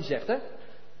 Dat is wat hij zegt, hè?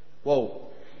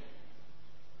 Wow.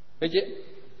 Weet je,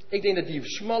 ik denk dat die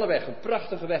smalle weg een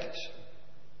prachtige weg is.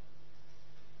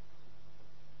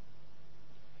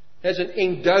 Het is een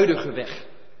eenduidige weg.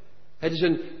 Het is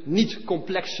een niet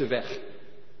complexe weg.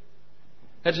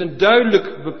 Het is een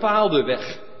duidelijk bepaalde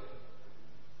weg.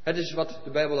 Het is wat de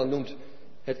Bijbel dan noemt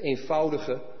het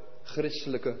eenvoudige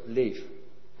christelijke leven.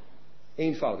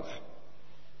 Eenvoudig.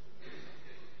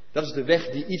 Dat is de weg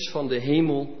die iets van de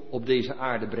hemel op deze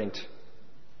aarde brengt.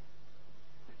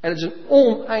 En het is een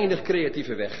oneindig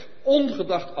creatieve weg.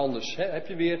 Ongedacht anders. Hè? Heb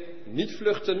je weer niet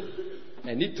vluchten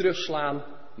en niet terugslaan,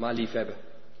 maar liefhebben.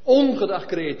 Ongedacht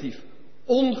creatief.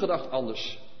 Ongedacht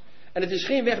anders. En het is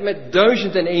geen weg met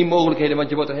 1001 mogelijkheden, want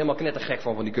je wordt er helemaal knettergek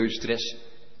van die keuzestress.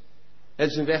 Het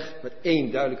is een weg met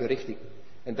één duidelijke richting.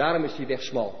 En daarom is die weg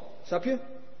smal. Snap je?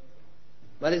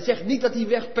 Maar het zegt niet dat die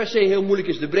weg per se heel moeilijk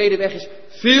is. De brede weg is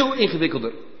veel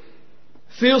ingewikkelder.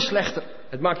 Veel slechter.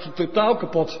 Het maakt je totaal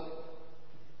kapot.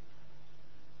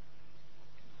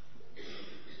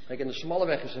 Kijk, en de smalle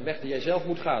weg is een weg die jij zelf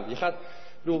moet gaan.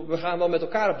 We gaan wel met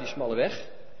elkaar op die smalle weg,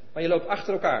 maar je loopt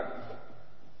achter elkaar.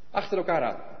 Achter elkaar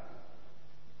aan.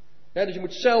 Ja, dus je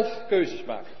moet zelf keuzes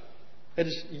maken. Het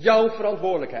is jouw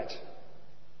verantwoordelijkheid.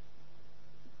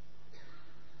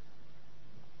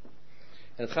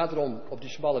 En het gaat erom, op die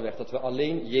smalle weg, dat we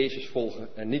alleen Jezus volgen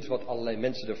en niet wat allerlei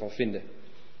mensen ervan vinden.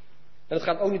 En het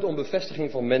gaat ook niet om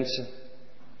bevestiging van mensen.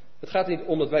 Het gaat niet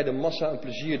om dat wij de massa een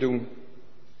plezier doen.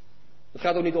 Het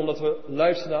gaat ook niet om dat we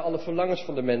luisteren naar alle verlangens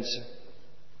van de mensen.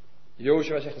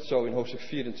 Jozua zegt het zo in hoofdstuk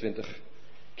 24.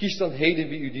 Kies dan heden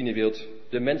wie u dienen wilt,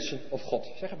 de mensen of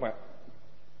God. Zeg het maar.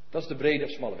 Dat is de brede of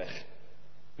smalle weg.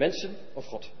 Mensen of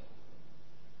God.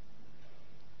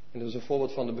 En dat is een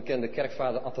voorbeeld van de bekende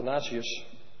kerkvader Athanasius.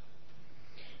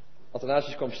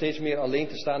 Athanasius kwam steeds meer alleen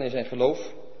te staan in zijn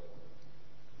geloof.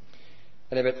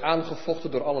 En hij werd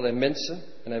aangevochten door allerlei mensen.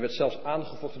 En hij werd zelfs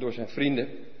aangevochten door zijn vrienden.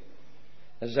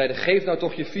 En ze zeiden, geef nou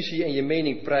toch je visie en je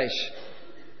mening prijs.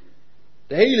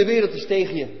 De hele wereld is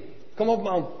tegen je. Kom op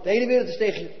man, de hele wereld is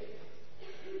tegen je.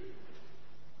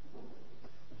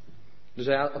 Dus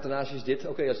zei Athanasius dit,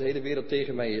 oké, als de hele wereld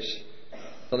tegen mij is,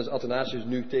 dan is Athanasius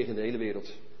nu tegen de hele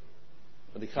wereld.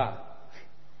 Want ik ga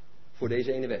voor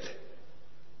deze ene weg.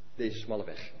 Deze smalle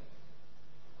weg.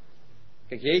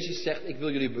 Kijk, Jezus zegt, ik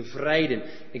wil jullie bevrijden.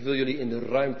 Ik wil jullie in de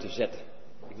ruimte zetten.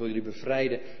 Ik wil jullie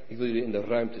bevrijden. Ik wil jullie in de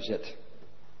ruimte zetten.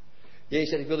 Jezus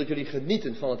zegt, ik wil dat jullie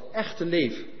genieten van het echte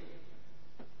leven.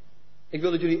 Ik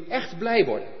wil dat jullie echt blij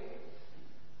worden.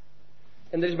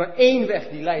 En er is maar één weg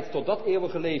die leidt tot dat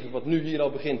eeuwige leven wat nu hier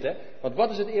al begint. Hè? Want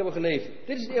wat is het eeuwige leven?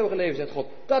 Dit is het eeuwige leven, zegt God.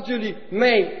 Dat jullie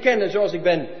mij kennen zoals ik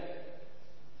ben.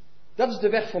 Dat is de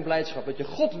weg van blijdschap. Dat je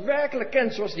God werkelijk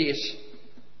kent zoals die is.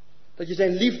 Dat je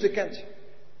zijn liefde kent.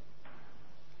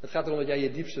 Het gaat erom dat jij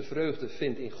je diepste vreugde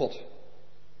vindt in God.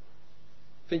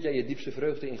 Vind jij je diepste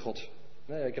vreugde in God?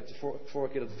 Nee, ik heb de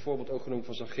vorige keer het voorbeeld ook genoemd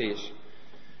van Zacchaeus.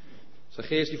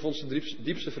 Zacchaeus die vond zijn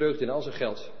diepste vreugde in al zijn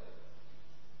geld.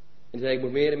 En die zei, ik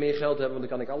moet meer en meer geld hebben, want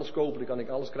dan kan ik alles kopen, dan kan ik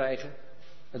alles krijgen.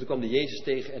 En toen kwam hij Jezus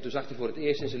tegen en toen zag hij voor het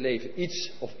eerst in zijn leven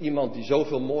iets of iemand die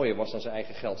zoveel mooier was dan zijn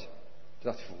eigen geld.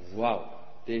 Toen dacht hij van, wauw,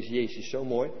 deze Jezus is zo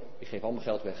mooi, ik geef al mijn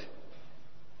geld weg.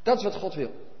 Dat is wat God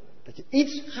wil. Dat je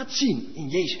iets gaat zien in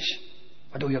Jezus,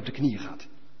 waardoor je op de knieën gaat.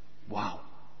 Wauw,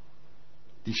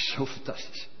 die is zo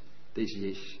fantastisch, deze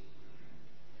Jezus.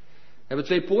 We hebben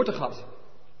 2 poorten gehad.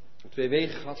 We hebben 2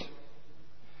 wegen gehad. En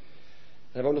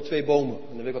er hebben ook nog 2 bomen. En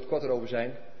daar wil ik wat korter over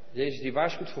zijn. Jezus die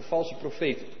waarschuwt voor valse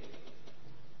profeten.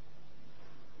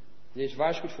 Jezus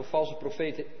waarschuwt voor valse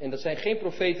profeten. En dat zijn geen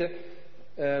profeten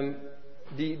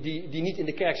die niet in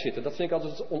de kerk zitten. Dat vind ik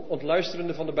altijd het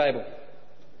ontluisterende van de Bijbel.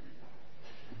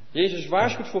 Jezus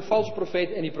waarschuwt voor valse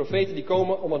profeten. En die profeten die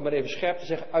komen, om het maar even scherp te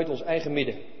zeggen, uit ons eigen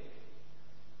midden.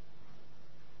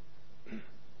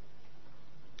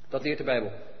 Dat leert de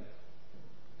Bijbel.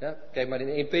 Ja, kijk maar in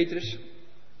 1 Petrus.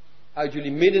 Uit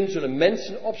jullie midden zullen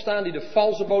mensen opstaan die de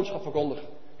valse boodschap verkondigen.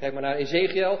 Kijk maar naar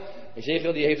Ezekiel.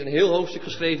 Ezekiel die heeft een heel hoofdstuk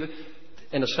geschreven.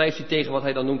 En dan schrijft hij tegen wat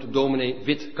hij dan noemt dominee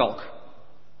Witkalk.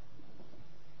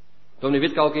 Dominee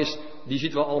Witkalk die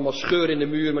ziet wel allemaal scheuren in de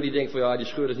muur. Maar die denkt van ja, die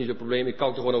scheur is niet zo'n probleem. Ik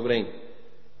kalk er gewoon overheen.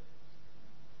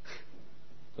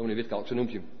 Dominee Witkalk, zo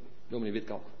noemt hij hem. Dominee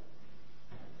Witkalk.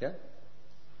 Ja?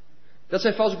 Dat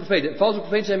zijn valse profeten. Valse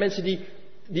profeten zijn mensen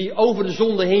die over de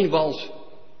zonde heen walsen.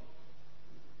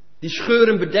 Die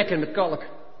scheuren bedekken met kalk.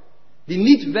 Die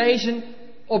niet wijzen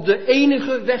op de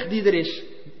enige weg die er is.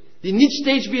 Die niet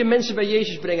steeds weer mensen bij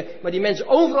Jezus brengen. Maar die mensen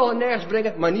overal en nergens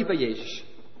brengen, maar niet bij Jezus.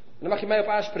 En daar mag je mij op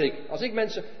aanspreken. Als ik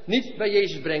mensen niet bij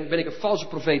Jezus breng, ben ik een valse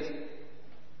profeet.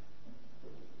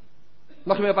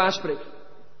 Mag je mij op aanspreken.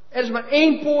 Er is maar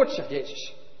 1 poort, zegt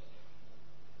Jezus.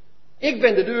 Ik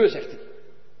ben de deur, zegt hij.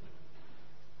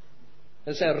 En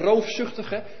dat zijn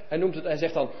roofzuchtigen. Hij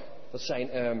zegt dan, dat zijn,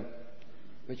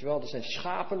 weet je wel, dat zijn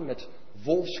schapen met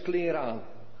wolfskleren aan.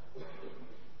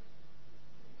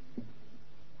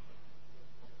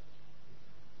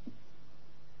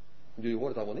 Jullie horen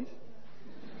het allemaal niet?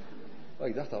 Oh,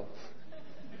 ik dacht al.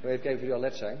 Even kijken of jullie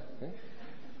alert zijn. Hè?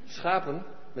 Schapen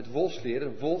met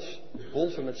wolfskleren,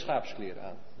 wolven met schaapskleren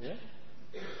aan. Ja?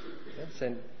 Ja, het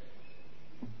zijn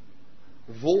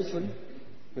wolven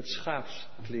met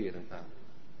schaapskleren aan.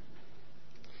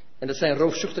 En dat zijn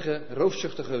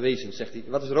roofzuchtige wezens, zegt hij.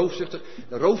 Wat is roofzuchtig?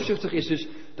 Roofzuchtig is dus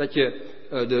dat je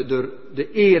de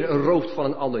eer rooft van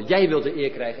een ander. Jij wilt de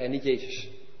eer krijgen en niet Jezus.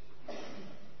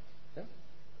 Ja?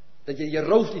 Dat je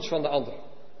rooft iets van de ander.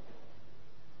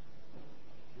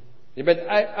 Je bent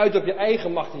uit op je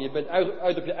eigen macht en je bent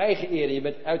uit op je eigen eer en je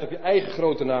bent uit op je eigen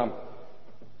grote naam.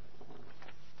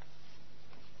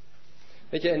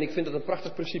 Weet je, en ik vind dat een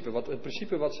prachtig principe. Want het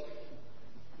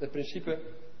principe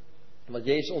wat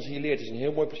Jezus ons hier leert is een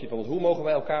heel mooi principe. Want hoe mogen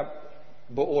wij elkaar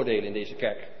beoordelen in deze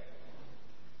kerk?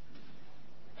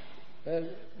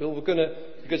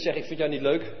 Je kunt zeggen, ik vind jou niet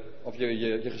leuk. Of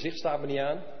je gezicht staat me niet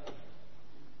aan.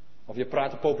 Of je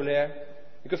praat te populair.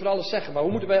 Je kunt van alles zeggen, maar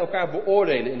hoe moeten wij elkaar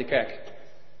beoordelen in de kerk?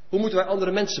 Hoe moeten wij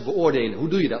andere mensen beoordelen? Hoe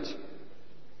doe je dat?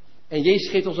 En Jezus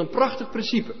geeft ons een prachtig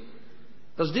principe.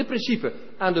 Dat is dit principe.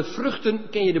 Aan de vruchten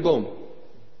ken je de boom.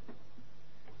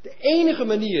 De enige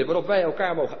manier waarop wij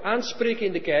elkaar mogen aanspreken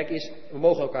in de kerk is, we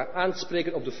mogen elkaar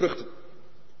aanspreken op de vruchten.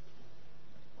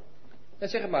 En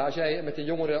zeg het maar, als jij met de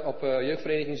jongeren op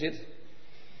jeugdvereniging zit,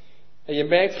 en je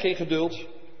merkt geen geduld,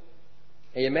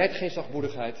 en je merkt geen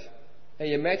zachtmoedigheid, en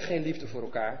je merkt geen liefde voor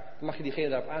elkaar, dan mag je diegene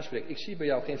daarop aanspreken. Ik zie bij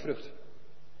jou geen vrucht.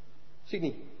 Zie ik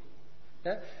niet.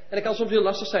 Ja? En dat kan soms heel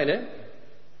lastig zijn, hè?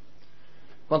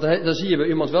 Want dan zie je bij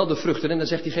iemand wel de vruchten en dan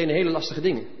zegt diegene hele lastige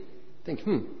dingen. Ik denk,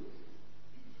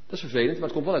 dat is vervelend, maar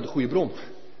het komt wel uit de goede bron. Je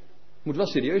moet het wel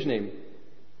serieus nemen.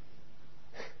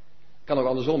 Het kan ook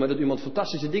andersom, hè, dat iemand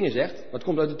fantastische dingen zegt, maar het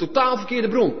komt uit de totaal verkeerde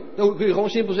bron. Dan kun je gewoon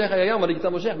simpel zeggen, ja, jammer dat je het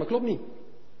allemaal zegt, maar klopt niet.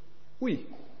 Oei.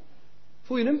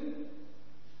 Voel je hem?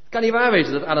 Het kan niet waar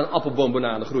wezen dat aan een appelboom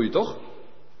bananen groeien, toch?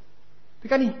 Dat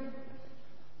kan niet.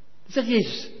 Dat zegt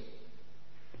Jezus.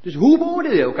 Dus hoe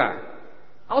beoordeel je elkaar?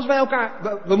 Als wij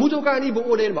elkaar, we moeten elkaar niet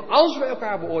beoordelen, maar als wij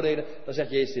elkaar beoordelen, dan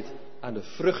zegt Jezus dit, aan de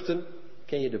vruchten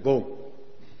ken je de boom.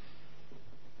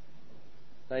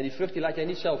 Nou, die vrucht die laat jij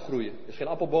niet zelf groeien. Er is geen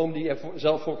appelboom die er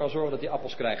zelf voor kan zorgen dat hij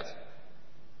appels krijgt.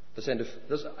 Dat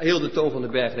is heel de toon van de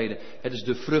bergreden. Het is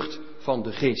de vrucht van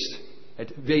de geest.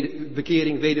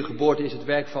 Bekering, wedergeboorte is het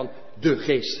werk van de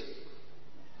geest.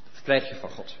 Dat krijg je van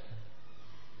God.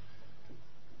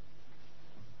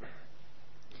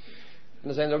 En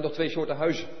dan zijn er ook nog 2 soorten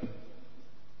huizen.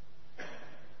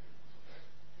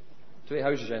 2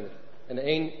 huizen zijn er. En het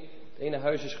ene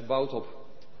huis is gebouwd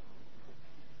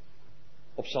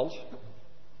op zand.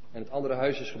 En het andere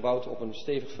huis is gebouwd op een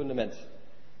stevig fundament.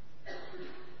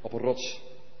 Op een rots.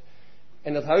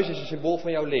 En dat huis is een symbool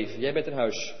van jouw leven. Jij bent een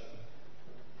huis.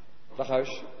 Dag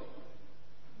huis.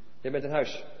 Jij bent een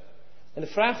huis. En de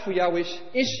vraag voor jou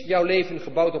is jouw leven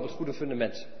gebouwd op het goede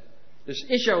fundament? Dus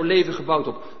is jouw leven gebouwd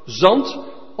op zand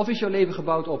of is jouw leven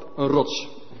gebouwd op een rots?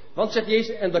 Want zegt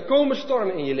Jezus, en er komen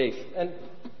stormen in je leven. En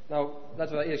nou, laten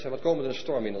we wel eerlijk zijn, wat komen er een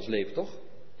storm in ons leven, toch?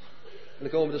 En dan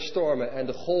komen er stormen en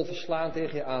de golven slaan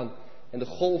tegen je aan. En de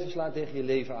golven slaan tegen je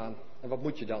leven aan. En wat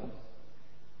moet je dan?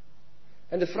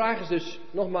 En de vraag is dus,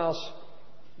 nogmaals,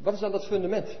 wat is dan dat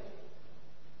fundament?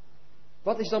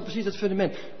 Wat is dan precies dat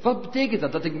fundament? Wat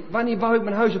betekent dat? Wanneer bouw ik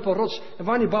mijn huis op een rots? En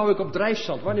wanneer bouw ik op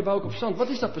drijfzand? Wanneer bouw ik op zand? Wat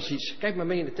is dat precies? Kijk maar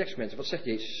mee in de tekst, mensen. Wat zegt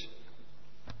Jezus?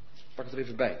 Pak het er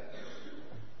even bij.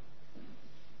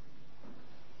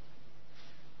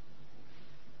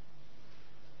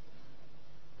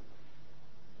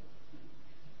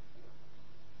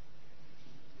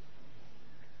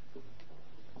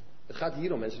 Het gaat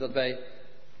hier om, mensen, dat wij...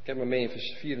 Kijk maar mee in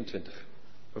vers 24.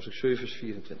 Hoofdstuk 7, vers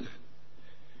 24.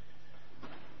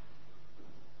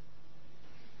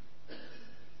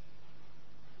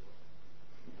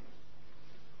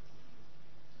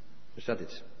 Er staat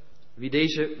dit. Wie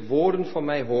deze woorden van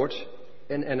mij hoort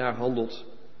en ernaar handelt,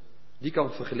 die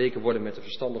kan vergeleken worden met een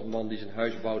verstandige man die zijn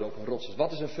huis bouwde op een rots. Dus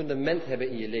wat is een fundament hebben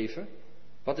in je leven?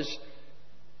 Wat is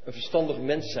een verstandig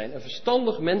mens zijn? Een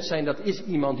verstandig mens zijn, dat is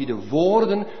iemand die de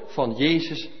woorden van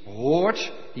Jezus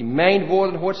hoort, die mijn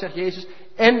woorden hoort, zegt Jezus,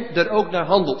 en er ook naar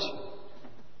handelt.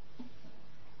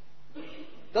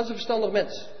 Dat is een verstandig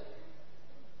mens.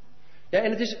 Ja,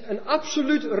 en het is een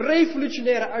absoluut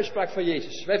revolutionaire uitspraak van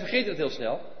Jezus. Wij vergeten het heel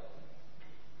snel.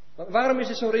 Maar waarom is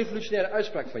dit zo'n revolutionaire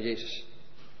uitspraak van Jezus?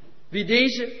 Wie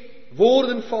deze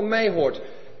woorden van mij hoort.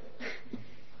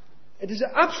 Het is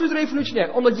absoluut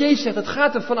revolutionair. Omdat Jezus zegt, het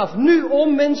gaat er vanaf nu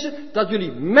om, mensen, dat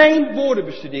jullie mijn woorden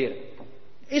bestuderen.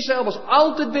 Israël was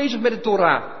altijd bezig met de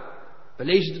Torah. We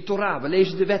lezen de Torah, we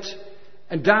lezen de wet.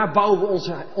 En daar bouwen we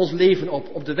ons leven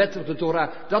op de wet, op de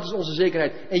Torah. Dat is onze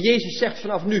zekerheid. En Jezus zegt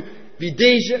vanaf nu, wie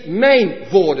deze mijn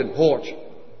woorden hoort.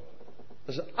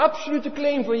 Dat is een absolute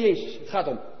claim van Jezus. Het gaat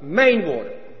om mijn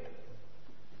woorden.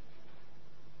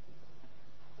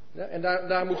 Ja, en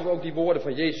daar moeten we ook die woorden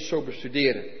van Jezus zo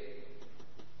bestuderen.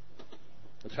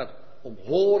 Het gaat om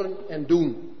horen en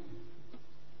doen.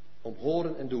 Om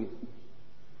horen en doen.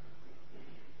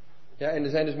 Ja, en er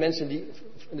zijn dus mensen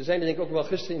er zijn denk ik ook wel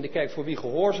christenen in de kerk voor wie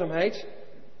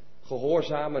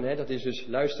gehoorzamen, dat is dus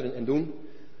luisteren en doen,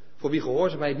 voor wie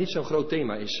gehoorzaamheid niet zo'n groot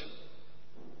thema is.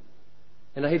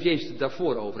 En daar heeft Jezus het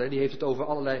daarvoor over. Die heeft het over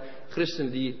allerlei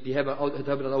christenen die hebben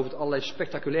dan over allerlei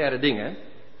spectaculaire dingen.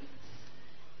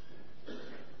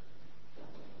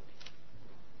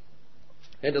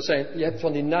 Je hebt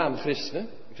van die naamchristenen,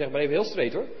 ik zeg maar even heel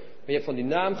streed hoor, maar je hebt van die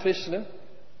naamchristenen,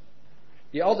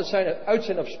 die altijd uit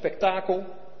zijn op spektakel,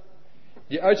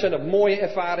 die uit zijn op mooie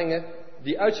ervaringen,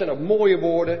 die uit zijn op mooie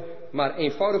woorden, maar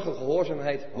eenvoudige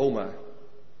gehoorzaamheid, homa.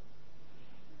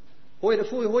 Hoor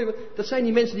je? Dat zijn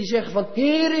die mensen die zeggen van,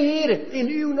 Heere, in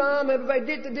uw naam hebben wij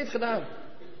dit en dit gedaan.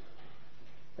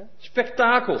 Ja?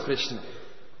 Spektakel, christenen.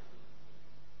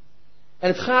 En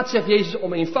het gaat, zegt Jezus,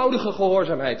 om eenvoudige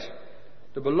gehoorzaamheid.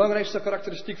 De belangrijkste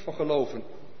karakteristiek van geloven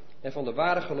en van de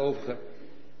ware gelovigen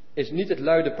is niet het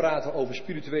luide praten over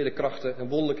spirituele krachten en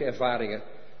wonderlijke ervaringen,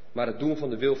 maar het doen van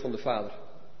de wil van de Vader.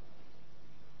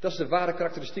 Dat is de ware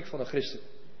karakteristiek van een christen.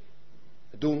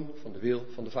 Het doen van de wil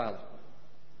van de Vader.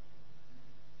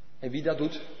 En wie dat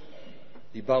doet,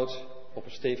 die bouwt op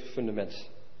een stevig fundament.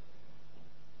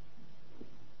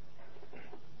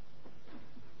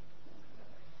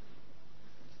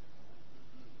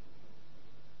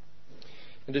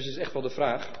 En dus is echt wel de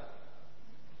vraag,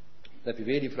 dan heb je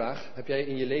weer die vraag, heb jij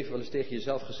in je leven wel eens tegen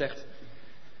jezelf gezegd,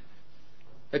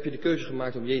 heb je de keuze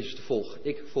gemaakt om Jezus te volgen?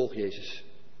 Ik volg Jezus.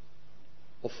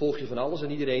 Of volg je van alles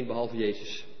en iedereen behalve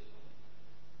Jezus?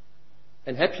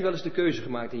 En heb je wel eens de keuze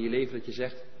gemaakt in je leven dat je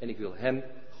zegt, en ik wil Hem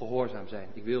gehoorzaam zijn.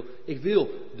 Ik wil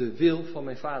de wil van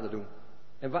mijn Vader doen.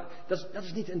 En dat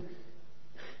is niet een...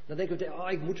 Dan denken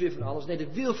we, ik moet weer van alles. Nee,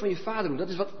 de wil van je Vader doen. Dat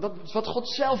is wat God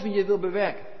zelf in je wil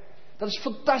bewerken. Dat is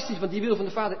fantastisch, want die wil van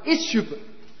de Vader is super.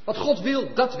 Wat God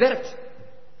wil, dat werkt.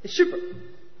 Is super.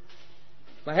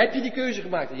 Maar heb je die keuze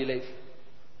gemaakt in je leven?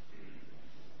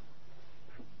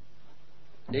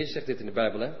 Jezus zegt dit in de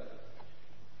Bijbel, hè?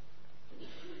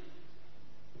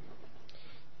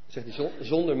 Zegt hij,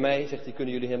 zonder mij, zegt hij,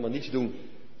 kunnen jullie helemaal niets doen.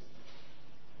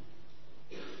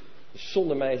 Dus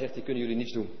zonder mij, zegt hij, kunnen jullie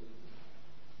niets doen.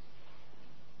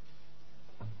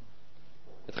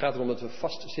 gaat erom dat we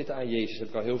vastzitten aan Jezus. Dat heb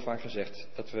ik al heel vaak gezegd.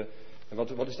 En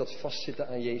wat is dat vastzitten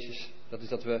aan Jezus? Dat is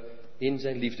dat we in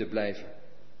zijn liefde blijven.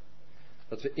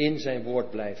 Dat we in zijn woord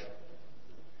blijven.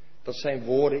 Dat zijn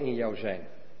woorden in jou zijn.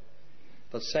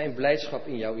 Dat zijn blijdschap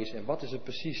in jou is. En wat is het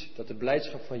precies? Dat de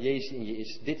blijdschap van Jezus in je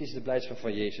is. Dit is de blijdschap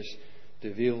van Jezus.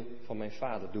 De wil van mijn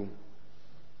Vader doen.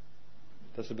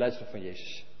 Dat is de blijdschap van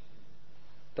Jezus.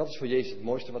 Dat is voor Jezus het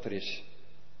mooiste wat er is.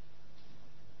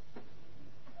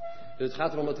 Dus het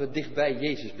gaat erom dat we dicht bij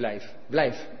Jezus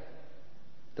blijven.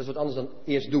 Dat is wat anders dan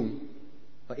eerst doen.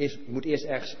 Maar je moet eerst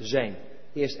ergens zijn.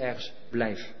 Eerst ergens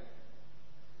blijven.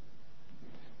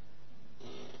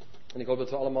 En ik hoop dat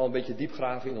we allemaal een beetje diep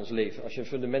graven in ons leven. Als je een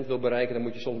fundament wil bereiken, dan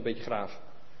moet je soms een beetje graven.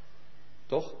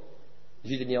 Toch? Je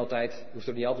ziet het niet altijd. Je hoeft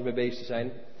er niet altijd mee bezig te zijn.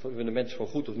 Het fundament is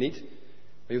gewoon goed of niet.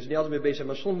 Maar je hoeft er niet altijd mee bezig te zijn.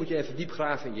 Maar soms moet je even diep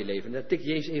graven in je leven. En dan tikt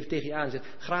Jezus even tegen je aan en zegt,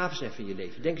 graaf eens even in je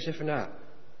leven. Denk eens even na.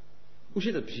 Hoe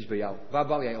zit het precies bij jou? Waar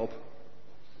bouw jij op?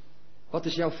 Wat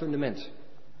is jouw fundament?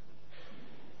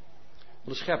 Wat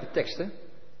een scherpe tekst, hè? Het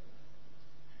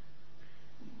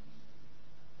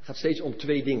gaat steeds om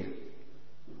 2 dingen.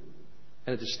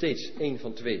 En het is steeds 1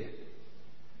 van 2. En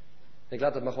ik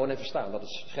laat het maar gewoon even staan, dat het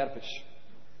scherp is.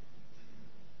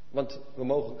 Want we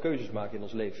mogen keuzes maken in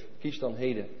ons leven. Kies dan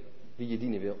heden wie je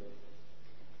dienen wil.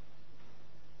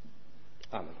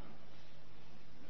 Amen.